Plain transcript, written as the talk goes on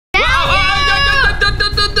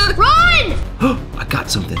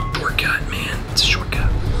got something. Shortcut, man. It's a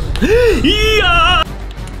shortcut. Yeah!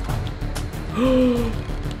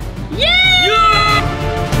 Yeah!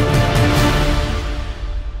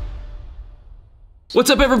 What's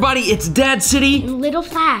up, everybody? It's Dad City and Little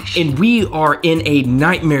Flash, and we are in a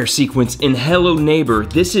nightmare sequence in Hello Neighbor.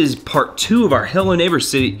 This is part 2 of our Hello Neighbor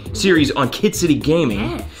series on Kid City Gaming.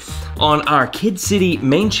 Yes. On our Kid City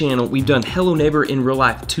main channel, we've done Hello Neighbor in real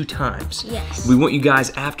life 2 times. Yes. We want you guys,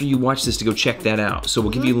 after you watch this, to go check that out. So we'll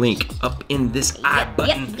give you a link up in this I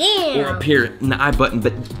button or up here in the I button.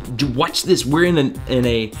 But watch this. We're in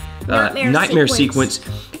a nightmare sequence.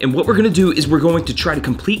 And what we're gonna do is we're going to try to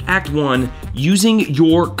complete Act 1 using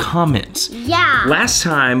your comments. Yeah. Last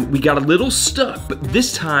time we got a little stuck, but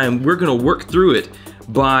this time we're gonna work through it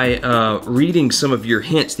by reading some of your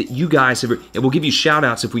hints that you guys have, and we'll give you shout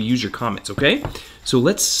outs if we use your comments, okay? So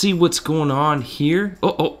let's see what's going on here.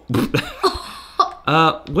 What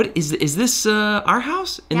is this our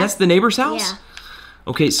house? And that's the neighbor's house? Yeah.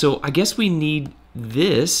 Okay, so I guess we need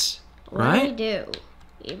this, right? What do we do,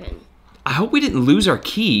 even? I hope we didn't lose our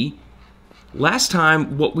key. Last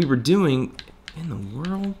time, what we were doing in the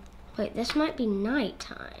world? Wait, this might be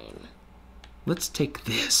nighttime. Let's take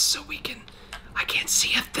this so we can, I can't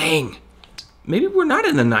see a thing. Maybe we're not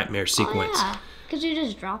in the nightmare sequence. Oh, yeah. Could you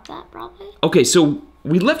just drop that, probably? Okay, so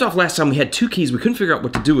we left off last time. We had 2 keys. We couldn't figure out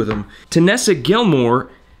what to do with them. Tanessa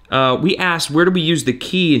Gilmore, we asked, where do we use the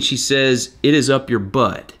key? And she says, it is up your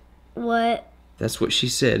butt. What? That's what she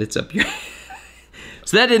said. It's up your...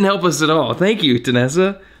 So that didn't help us at all. Thank you,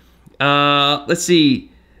 Tanessa. Let's see.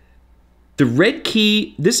 The red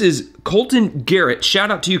key, this is Colton Garrett. Shout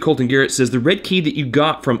out to you, Colton Garrett. Says the red key that you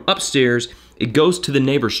got from upstairs, it goes to the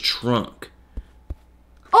neighbor's trunk.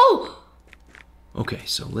 Oh! Okay,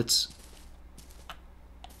 so let's...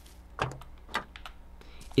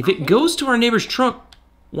 If it goes to our neighbor's trunk,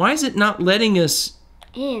 why is it not letting us...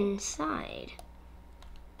 Inside.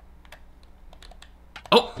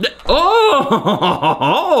 Oh!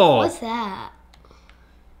 Oh! What's that?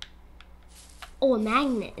 Oh, a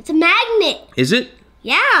magnet. It's a magnet! Is it?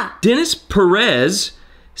 Yeah! Dennis Perez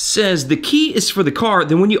says the key is for the car,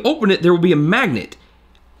 then when you open it, there will be a magnet.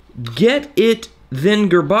 Get it, then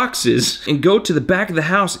boxes, and go to the back of the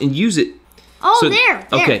house and use it. Oh, So- there!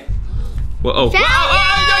 Okay. Well, oh. Found it!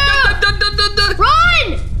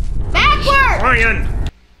 Run! Backward! Ryan!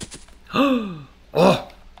 Oh, I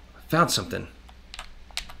found something.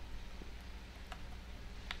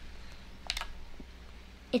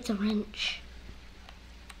 It's a wrench.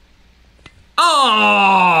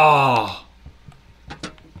 Oh!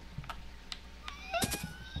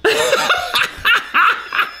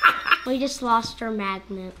 We just lost our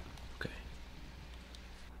magnet. Okay.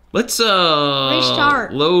 Let's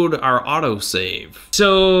Restart. load our autosave.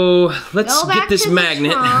 So let's Go get back this to the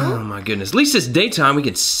magnet. trunk. Oh my goodness. At least it's daytime. We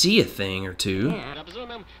can see a thing or two. Yeah.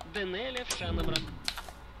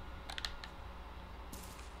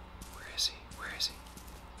 Where is he? Where is he?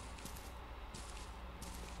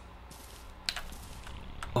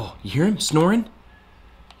 Oh, you hear him snoring?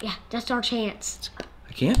 Yeah, that's our chance.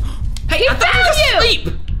 I can't. Hey, I thought he was asleep!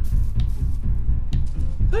 I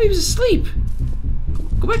thought he was asleep.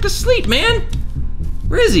 Go back to sleep, man.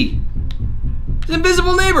 Where is he? The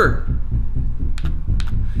invisible neighbor.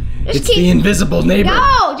 Just It's the invisible neighbor.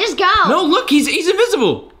 Go! Just go! No, look, he's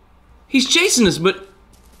invisible. He's chasing us, but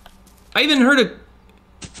I even heard a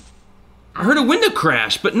window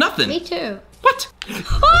crash, but nothing. Me too. What?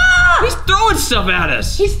 Ah! He's throwing stuff at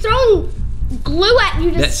us. He's throwing glue at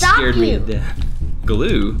you to That stop scared you. me to death.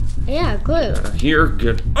 Glue? Yeah, glue. Here,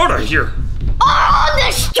 get out of here. On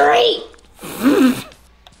the street!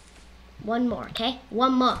 One more, okay?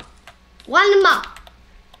 One more. One more.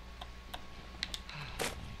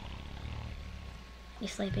 You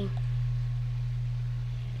sleeping?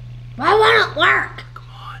 Why won't it work?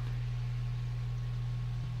 Come on.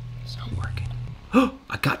 It's not working. Oh,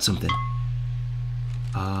 I got something.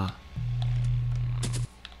 That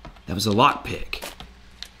was a lockpick.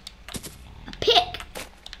 A pick.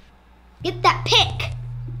 Get that pick.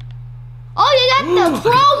 Oh, you got the I got a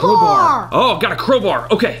crowbar. Oh, got a crowbar.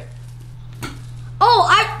 Okay. Oh,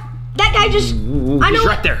 that guy just. Ooh, I know. he's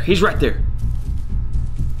right there. He's right there.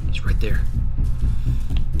 He's right there.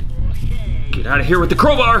 Get out of here with the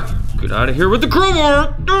crowbar. Get out of here with the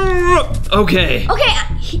crowbar. Okay. Okay,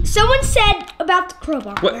 someone said about the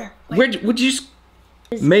crowbar. What? Would you?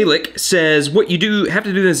 Malik says what you have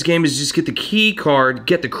to do in this game is just get the key card,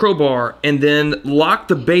 get the crowbar, and then lock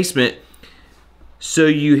the basement so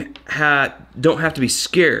you don't have to be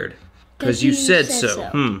scared because you said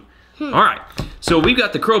so. All right. So we've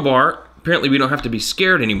got the crowbar. Apparently we don't have to be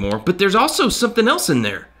scared anymore. But there's also something else in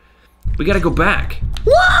there. We gotta go back.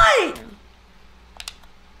 What?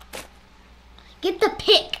 Get the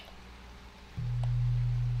pick.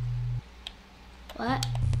 What?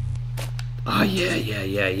 Oh,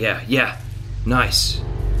 yeah. Nice.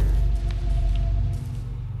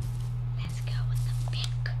 Let's go with the pick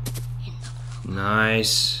in the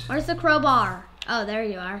Nice. Where's the crowbar? Oh, there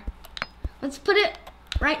you are. Let's put it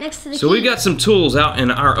right next to the So key. we've got some tools out in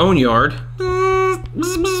our own yard.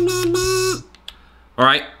 All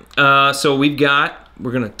right, so we're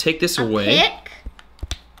gonna take this away. Pick?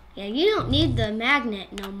 Yeah, you don't need the magnet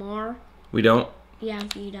no more. We don't? Yeah,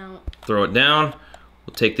 you don't. Throw it down.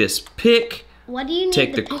 We'll take this pick. What do you need?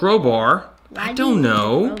 Take the pick? crowbar. Why I do you don't need the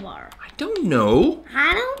know. crowbar? I don't know.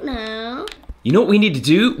 I don't know. You know what we need to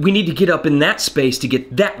do? We need to get up in that space to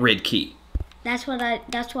get that red key. That's what I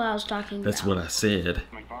was talking about. That's what I said.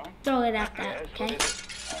 Throw it at that, okay?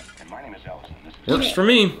 My name is Ellison. This is Works for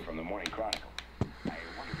me. from the Morning Chronicle.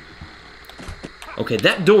 Okay,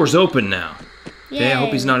 that door's open now. Okay, I hope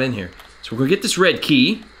Yay. he's not in here. So we're gonna get this red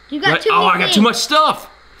key. You got Right- too Oh, many I got too things. much stuff.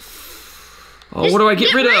 Oh, Just what do I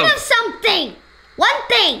get rid of? something. One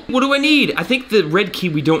thing. What do I need? I think the red key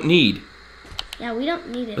we don't need. Yeah, we don't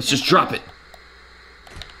need it. Let's just drop it.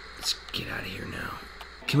 Let's get out of here now.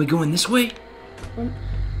 Can we go in this way?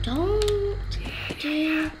 Don't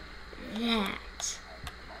do that.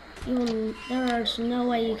 There's no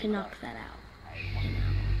way you can knock that out.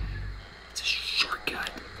 It's a shortcut.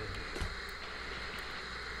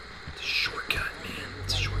 It's a shortcut, man.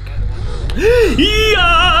 It's a shortcut.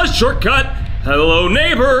 Yeah, shortcut. Hello,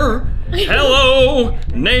 neighbor. Hello,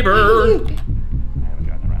 neighbor.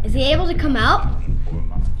 Is he able to come out?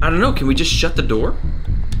 I don't know. Can we just shut the door?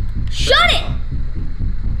 Shut it!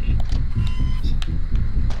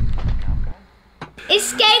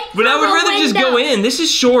 Escape But I from would the rather just window. go in. This is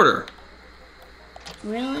shorter.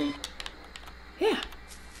 Really? Yeah.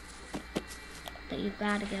 But you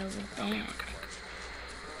gotta go with that.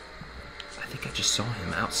 I think I just saw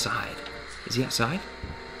him outside. Is he outside?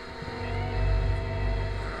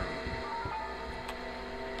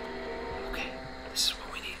 Okay, this is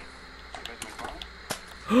what we need.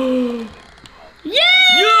 Yeah!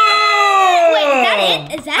 Yeah! Wait, is that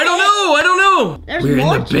it? Is that I don't know. I don't know. There's We're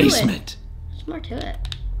more in the to it. basement. There's more to it.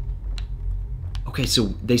 Okay,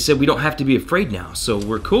 so they said we don't have to be afraid now, so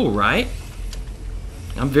we're cool, right?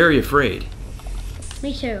 I'm very afraid.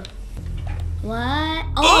 Me too. What?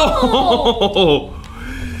 Oh! Oh!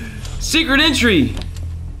 Secret entry!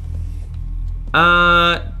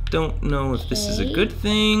 Don't know if this is a Okay. good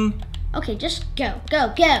thing. Okay, just go,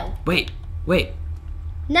 go, go. Wait.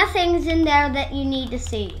 Nothing's in there that you need to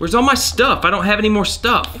see. Where's all my stuff? I don't have any more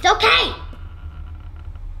stuff. It's okay.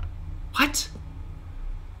 What?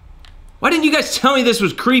 Why didn't you guys tell me this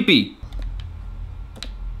was creepy?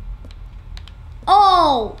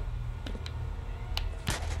 Oh!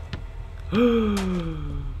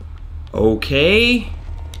 Okay.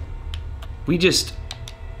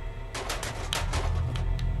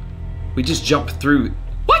 We just jumped through.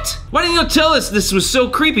 What? Why didn't you tell us this was so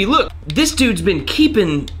creepy? Look, this dude's been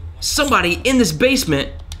keeping somebody in this basement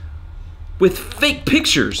with fake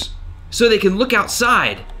pictures so they can look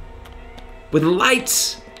outside with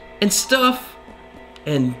lights and stuff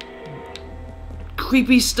and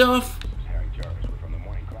creepy stuff. Harry Jarvis, we're from the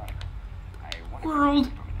Morning Chronicle. I wonder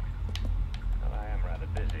World. Well, I am rather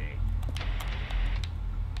busy.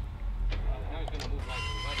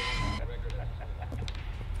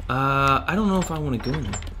 I don't know if I want to go in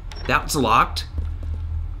there. That's locked.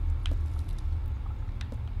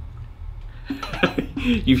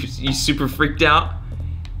 you super freaked out?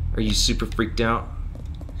 Are you super freaked out?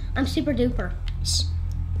 I'm super duper. S-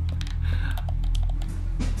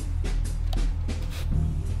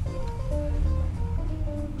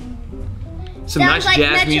 Some Sounds nice like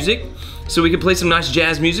jazz Metro- music. So we can play some nice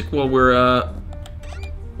jazz music while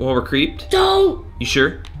we're creeped. Don't! You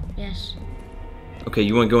sure? Yes. Okay,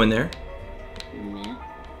 you want to go in there? Yeah.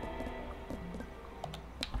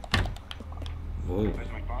 Whoa. Mr.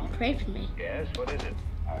 McFarland? Pray for me. Yes, what is it?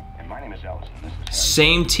 And my name is Ellison. This is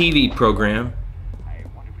Same TV program. I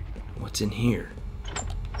wonder if you can... What's in here?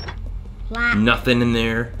 Black. Nothing in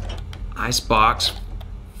there. Ice box,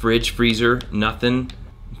 fridge, freezer, nothing.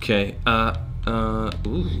 Okay,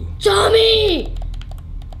 ooh. Tommy!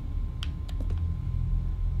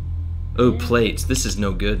 Oh, plates. This is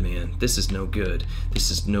no good, man. This is no good.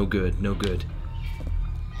 This is no good, no good.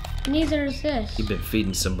 Neither is this. You've been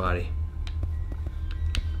feeding somebody.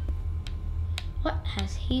 What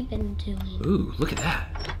has he been doing? Ooh, look at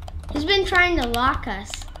that. He's been trying to lock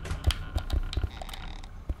us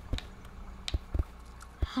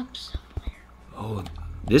up somewhere. Oh,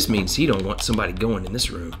 this means he don't want somebody going in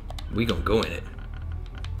this room. We gonna go in it.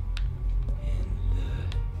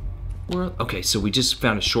 World. Okay, so we just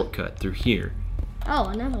found a shortcut through here. Oh,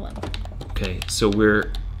 another one. Okay, so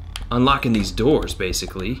we're unlocking these doors,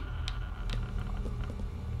 basically.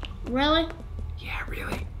 Really? Yeah,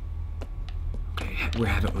 really. Okay, where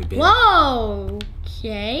haven't we been? Whoa!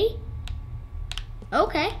 Okay.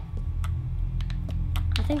 Okay.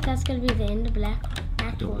 I think that's gonna be the end of Black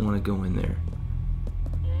Act Don't 1. want to go in there.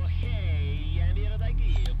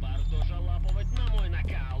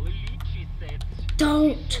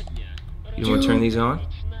 Don't You want to turn these on?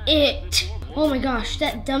 it. Oh my gosh,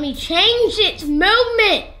 that dummy changed its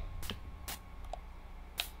movement.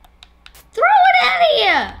 Throw it out of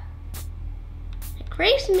here. It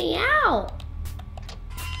creeps me out.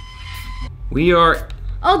 We are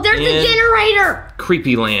Oh, there's the in generator.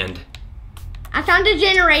 Creepy Land. I found a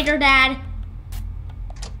generator, Dad.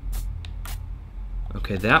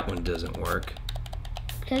 Okay, that one doesn't work.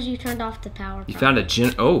 Because you turned off the power. You found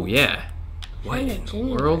a oh yeah. What Found a in the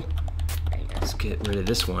generator. world? Let's get rid of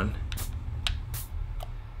this one.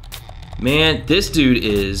 Man, this dude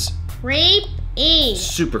is Creepy.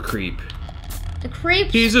 super creep. The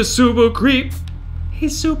creep. He's a super creep.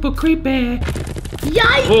 He's super creepy.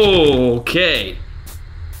 Yikes! Okay.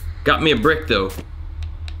 Got me a brick though.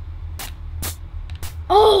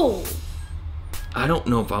 Oh! I don't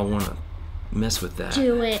know if I want to mess with that.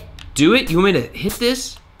 Do it. Do it? You want me to hit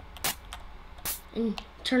this? And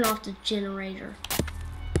turn off the generator.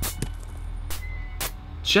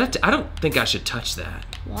 Should I don't think I should touch that.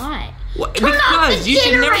 Why? What? Turn off Because the you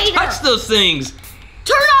should never generator. touch those things.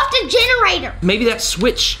 Turn off the generator! Maybe that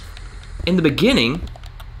switch in the beginning.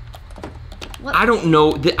 What? I don't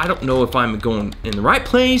know. I don't know if I'm going in the right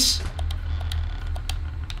place.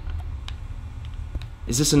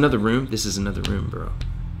 Is this another room? This is another room, bro.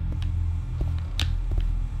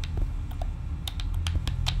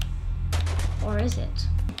 Or is it?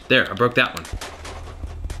 There, I broke that one.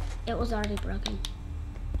 It was already broken.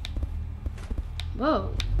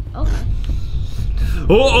 Whoa. Okay. Do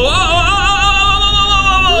we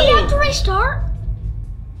have to restart?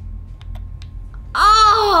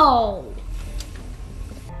 Oh!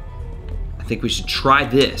 I think we should try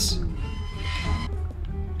this.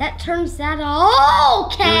 That turns that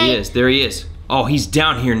off. Okay. There he is. There he is. Oh, he's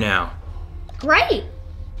down here now. Great.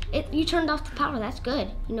 You turned off the power. That's good.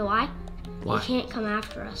 You know why? Why? He can't come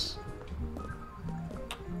after us.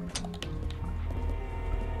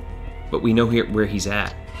 But we know where he's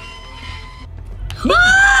at.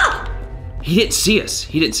 Ah! He didn't see us.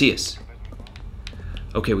 He didn't see us.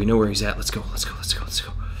 Okay, we know where he's at. Let's go. Let's go. Let's go. Let's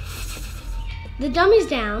go. The dummy's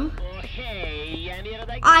down.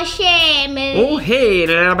 I shame it. Oh, hey,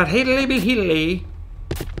 but hey. Do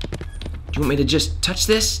you want me to just touch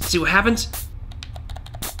this? See what happens?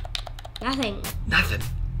 Nothing. Nothing.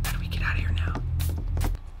 How do we get out of here now?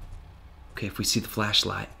 Okay, if we see the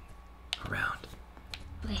flashlight around.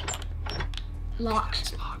 Okay. Locked.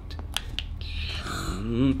 It's locked.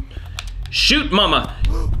 Shoot, mama!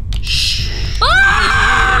 Shh.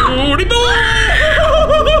 Ah!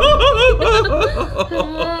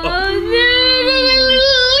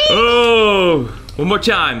 Oh, one more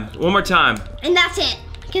time. One more time. And that's it.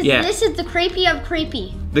 Because Yeah. this is the creepy of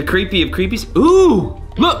creepy. The creepy of creepies. Ooh,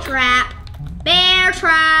 look. Trap. Bear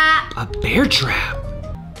trap. A bear trap.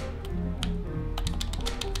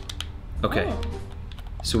 Okay. Oh.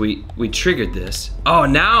 So we triggered this. Oh,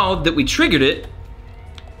 now that we triggered it.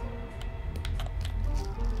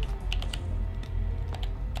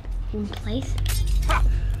 In place.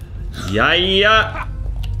 Yeah.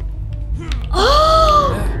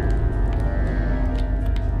 Oh!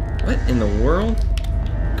 What in the world?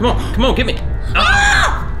 Come on, get me.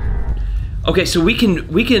 Ah! Okay, so we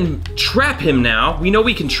can trap him now. We know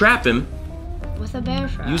we can trap him With a bear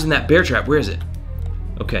trap. using that bear trap. Where is it?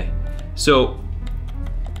 Okay, so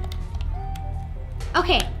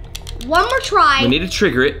Okay. One more try. we need to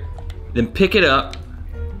trigger it, then pick it up,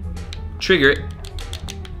 trigger it,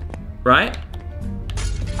 right?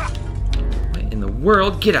 What in the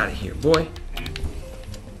world? Get out of here, boy.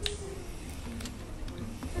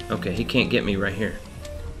 Okay, he can't get me right here.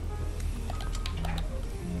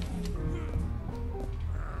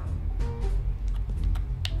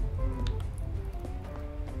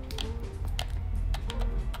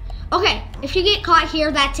 Okay, if you get caught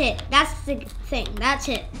here, that's it. That's the thing. That's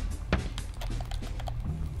it.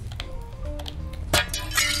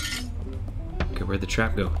 Okay, where'd the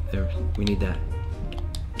trap go? There, we need that.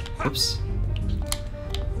 Oops.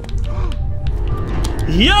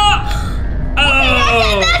 Yeah!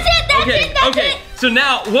 Oh! That's it. Okay. So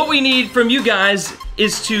now what we need from you guys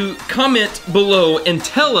is to comment below and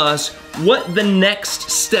tell us what the next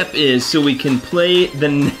step is so we can play the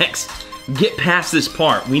next, get past this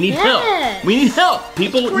part. We need help. We need help.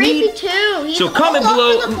 People Creepy need. too. He's So comment all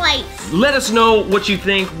below. over the place. Let us know what you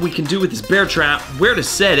think we can do with this bear trap, where to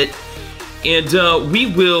set it. And we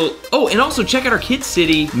will, oh, and also check out our Kid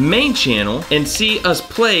City main channel and see us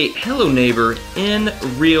play Hello Neighbor in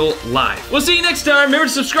real life. We'll see you next time. Remember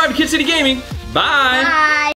to subscribe to Kid City Gaming. Bye. Bye.